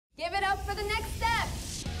Give it up for the next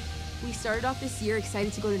step. We started off this year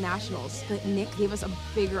excited to go to nationals, but Nick gave us a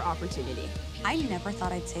bigger opportunity. I never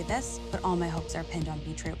thought I'd say this, but all my hopes are pinned on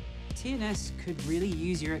A-Troupe. TNS could really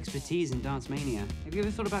use your expertise in Dancemania. Have you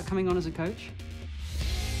ever thought about coming on as a coach?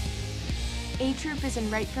 A-Troupe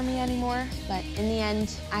isn't right for me anymore, but in the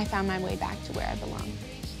end, I found my way back to where I belong.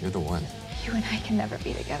 You're the one. You and I can never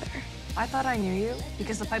be together. I thought I knew you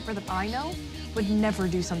because the Piper that I know would never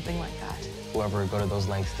do something like that. Whoever would go to those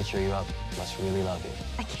lengths to cheer you up must really love you.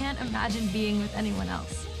 I can't imagine being with anyone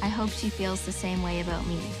else. I hope she feels the same way about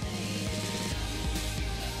me.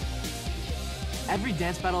 Every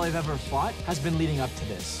dance battle I've ever fought has been leading up to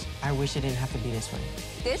this. I wish it didn't have to be this way.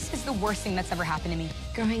 This is the worst thing that's ever happened to me.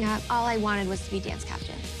 Growing up, all I wanted was to be dance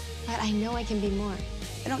captain. But I know I can be more.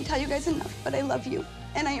 I don't tell you guys enough, but I love you.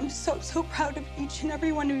 And I am so, so proud of each and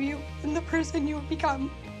every one of you and the person you have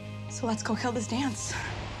become. So let's go kill this dance.